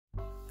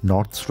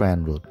North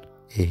Strand Road,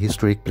 a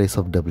historic place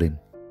of Dublin.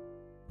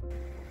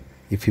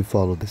 If you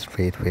follow the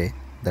straight way,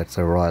 that's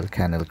the Royal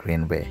Canal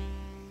Green-way.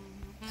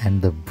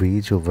 And the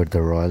bridge over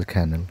the Royal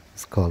Canal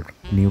is called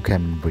New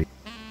Canal Bridge.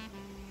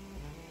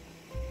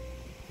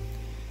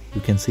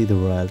 You can see the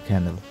Royal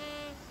Canal.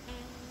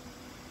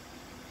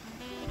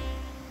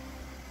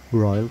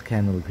 Royal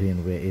Canal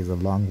Greenway is a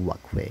long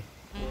walkway.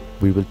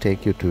 We will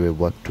take you to a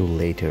walk tour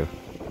later.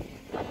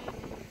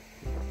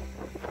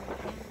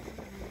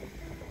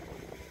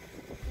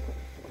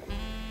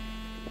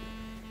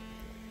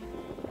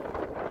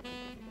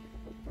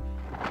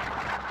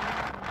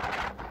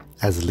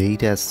 As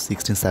late as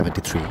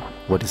 1673,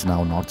 what is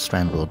now North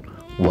Strand Road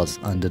was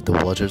under the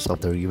waters of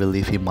the River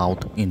Liffey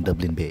mouth in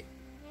Dublin Bay.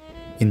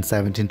 In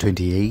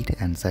 1728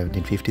 and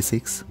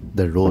 1756,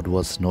 the road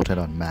was noted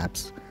on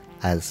maps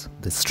as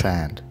the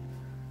Strand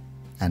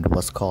and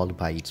was called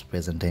by its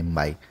present name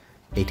by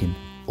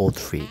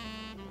 1803.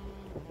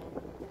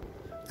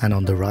 And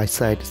on the right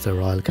side is the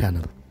Royal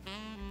Canal,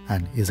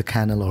 and is a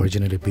canal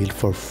originally built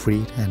for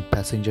freight and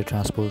passenger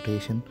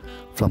transportation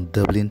from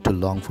Dublin to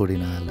Longford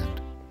in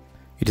Ireland.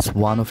 It is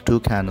one of two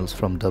canals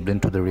from Dublin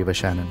to the River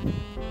Shannon.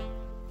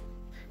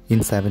 In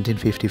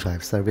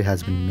 1755, survey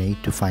has been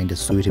made to find a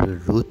suitable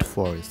route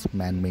for its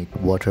man-made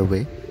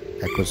waterway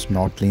across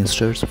North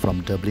Leinster from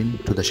Dublin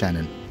to the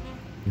Shannon.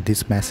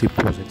 This massive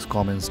project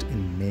commenced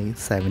in May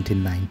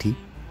 1790,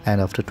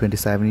 and after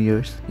 27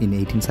 years, in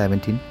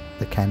 1817,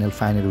 the canal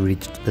finally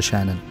reached the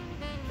Shannon.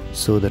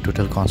 So the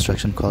total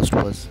construction cost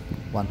was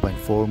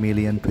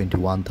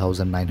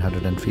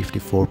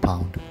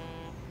 £1,421,954.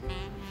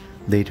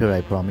 Later, I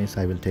promise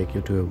I will take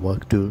you to a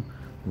walk tour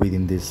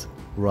within this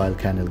Royal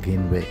Canal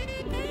Greenway.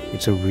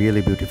 It's a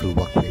really beautiful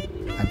walkway.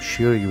 I'm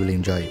sure you will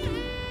enjoy it.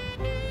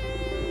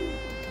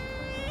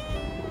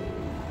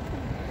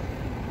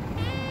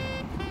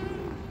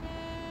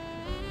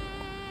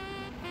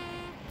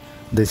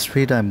 The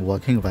street I'm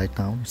walking right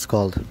now is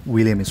called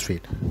William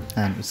Street,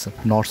 and it's a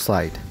north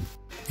side.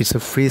 It's a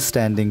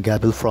freestanding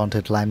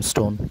gable-fronted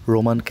limestone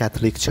Roman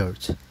Catholic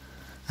church,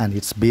 and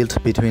it's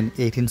built between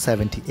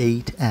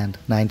 1878 and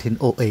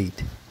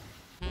 1908.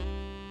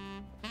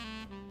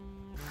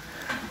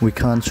 We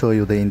can't show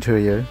you the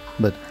interior,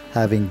 but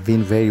having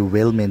been very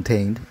well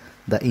maintained,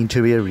 the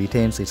interior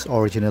retains its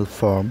original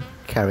form,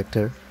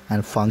 character,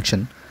 and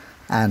function,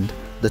 and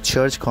the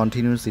church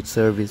continues its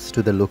service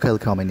to the local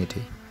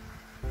community.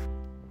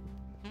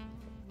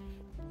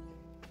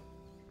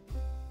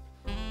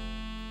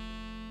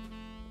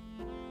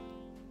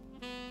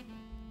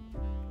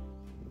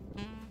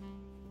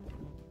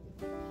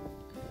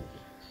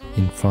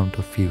 In front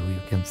of you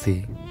can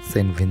see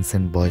St.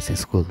 Vincent Boys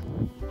School.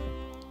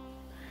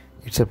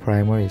 It's a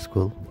primary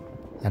school,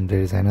 and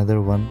there is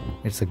another one,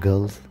 it's a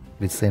girls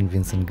with St.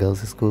 Vincent Girls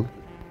School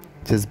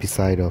just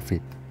beside of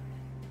it.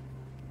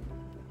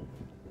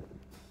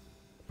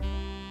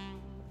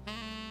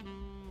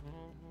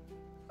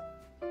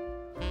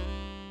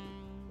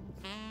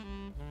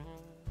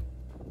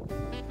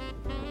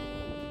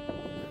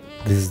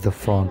 This is the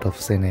front of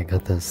St.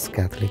 Agatha's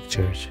Catholic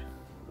Church.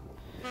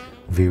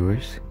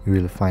 Viewers, you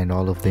will find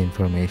all of the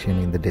information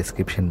in the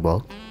description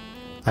box.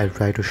 I'll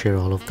try to share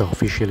all of the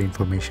official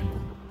information.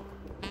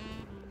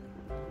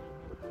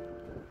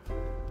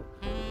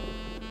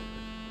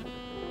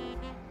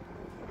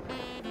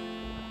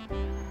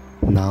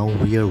 Now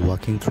we are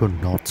walking through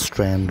North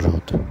Strand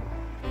Road,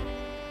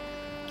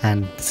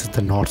 and this is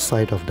the north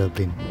side of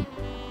Dublin.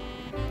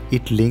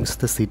 It links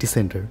the city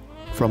centre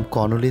from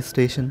Connolly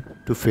Station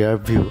to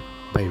Fairview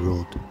by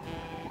road.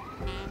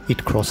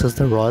 It crosses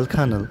the Royal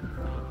Canal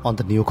on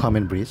the New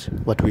Common Bridge,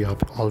 what we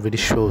have already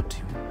showed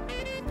you.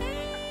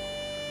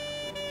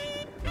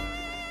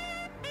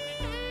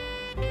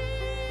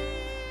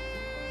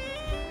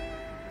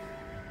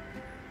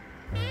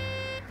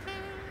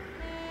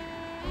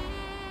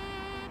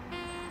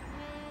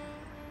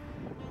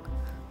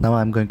 Now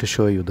I am going to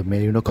show you the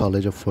Marino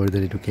College of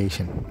Further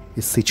Education.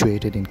 It's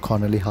situated in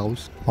Connolly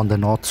House on the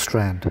North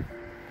Strand.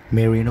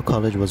 Marino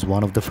College was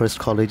one of the first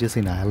colleges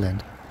in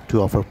Ireland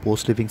to offer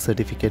post-living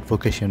certificate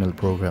vocational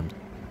programs.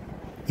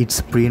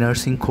 Its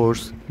pre-nursing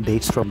course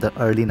dates from the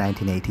early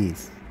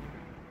 1980s.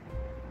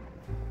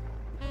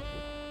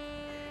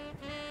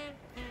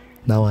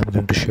 Now I'm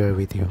going to share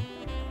with you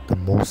the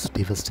most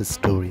devastating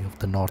story of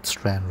the North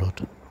Strand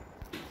Road.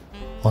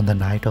 On the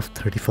night of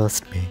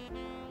 31st May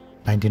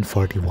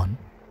 1941,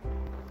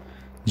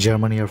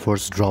 German Air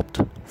Force dropped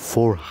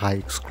 4 high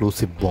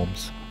explosive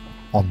bombs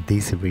on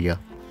this area,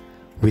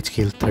 which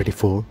killed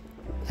 34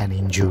 and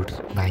injured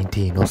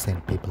 90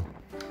 innocent people.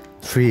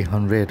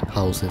 300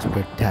 houses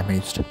were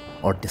damaged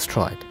or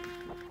destroyed.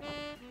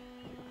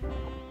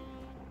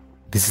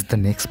 This is the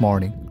next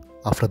morning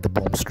after the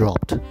bombs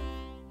dropped.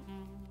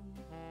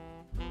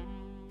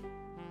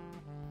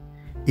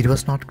 It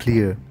was not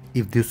clear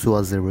if this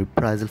was a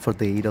reprisal for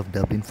the aid of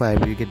Dublin Fire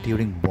Brigade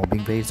during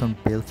bombing raids on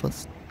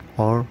Belfast,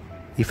 or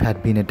if it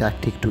had been a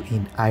tactic to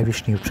end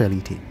Irish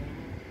neutrality.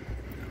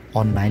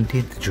 On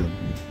 19th June,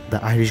 the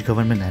Irish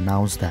government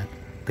announced that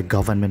the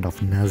government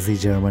of Nazi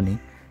Germany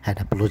had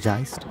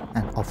apologized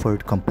and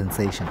offered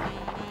compensation.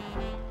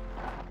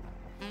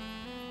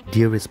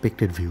 Dear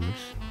respected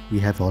viewers, we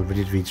have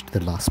already reached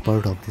the last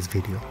part of this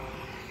video.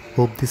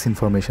 Hope this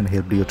information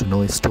helped you to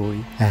know a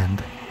story,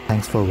 and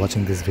thanks for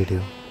watching this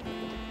video.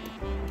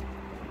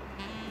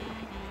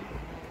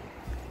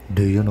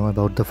 Do you know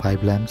about the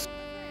Five Lamps?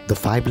 The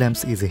Five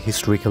Lamps is a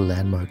historical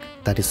landmark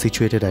that is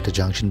situated at a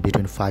junction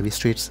between 5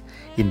 streets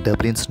in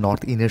Dublin's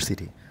north inner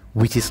city,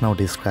 which is now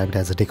described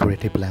as a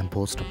decorative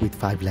lamppost with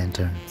 5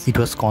 lanterns. It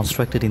was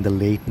constructed in the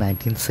late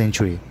 19th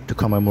century to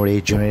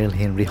commemorate General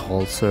Henry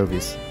Hall's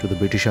service to the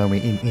British Army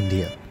in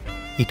India.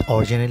 It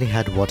originally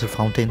had water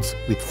fountains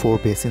with 4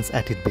 basins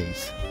at its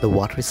base. The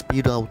water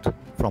spewed out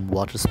from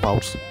water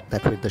spouts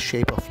that were the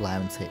shape of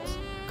lions' heads.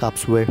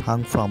 Cups were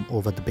hung from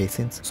over the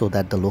basins so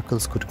that the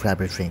locals could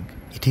grab a drink.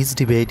 It is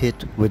debated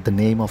where the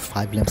name of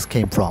Five Lamps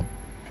came from,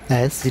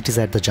 as it is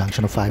at the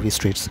junction of 5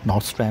 streets: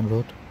 North Strand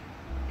Road,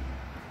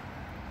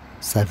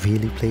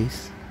 Savili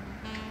Place,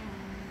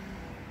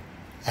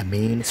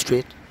 Amin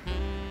Street,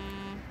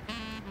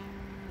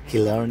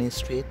 Killarney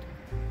Street,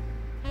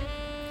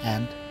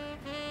 and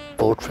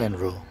Portland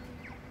Row.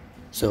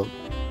 So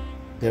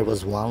there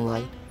was one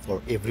light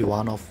for every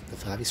one of the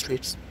 5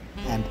 streets,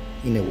 and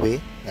in a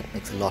way that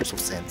makes lots of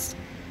sense.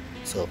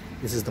 So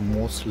this is the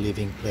most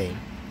living flame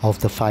of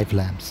the 5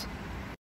 lamps.